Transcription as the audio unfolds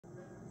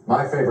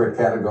My favorite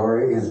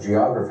category is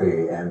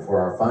geography, and for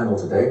our final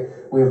today,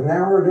 we've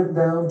narrowed it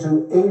down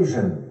to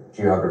Asian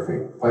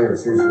geography.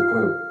 Players, here's your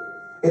clue.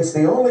 It's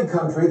the only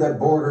country that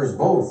borders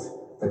both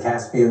the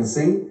Caspian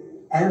Sea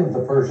and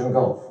the Persian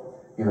Gulf.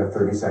 You have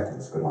 30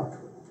 seconds. Good luck.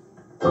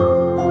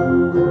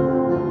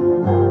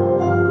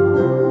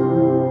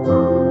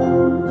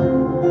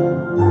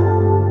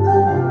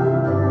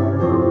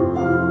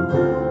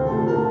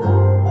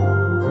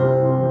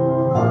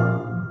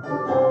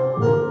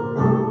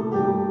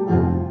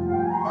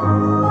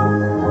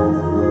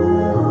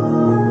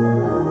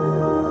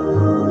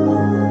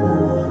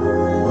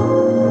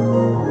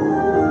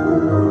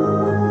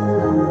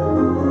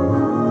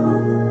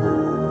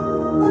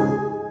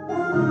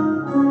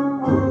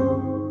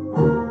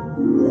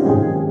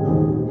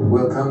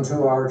 We'll come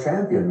to our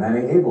champion,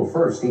 Manny Abel,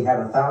 first. He had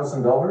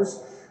 $1,000,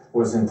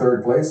 was in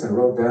third place, and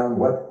wrote down,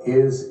 what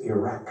is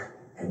Iraq?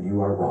 And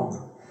you are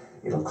wrong.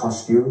 It'll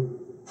cost you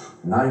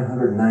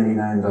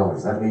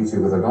 $999. That leaves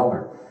you with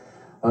 $1.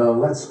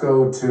 Let's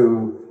go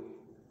to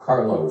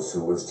Carlos,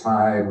 who was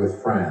tied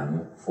with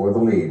Fran for the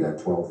lead at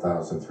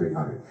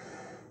 $12,300.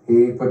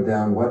 He put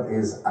down, what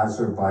is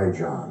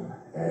Azerbaijan?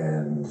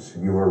 And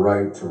you were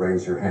right to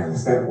raise your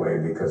hands that way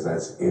because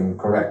that's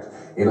incorrect.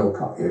 It'll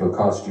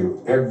cost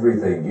you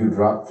everything. You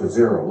dropped to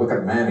zero. Look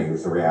at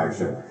Manny's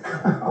reaction.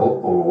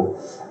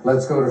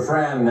 Let's go to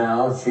Fran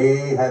now.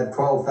 She had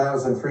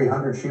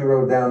 12,300. She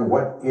wrote down,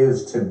 what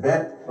is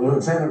Tibet? The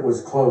lieutenant was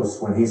close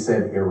when he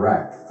said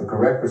Iraq. The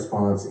correct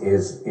response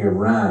is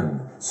Iran.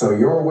 So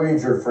your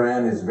wager,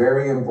 Fran, is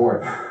very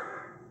important.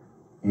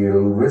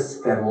 You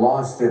risked and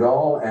lost it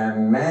all,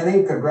 and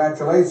Manny,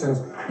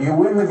 congratulations, you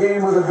win the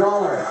game with $1.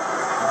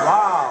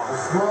 Wow. The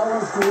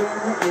smallest win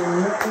in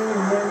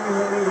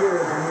many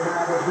years, and you now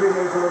have a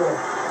 3-day total of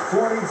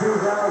 $42,799.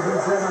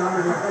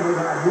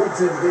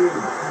 Whoops, indeed.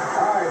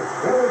 All right,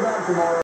 we'll be back tomorrow.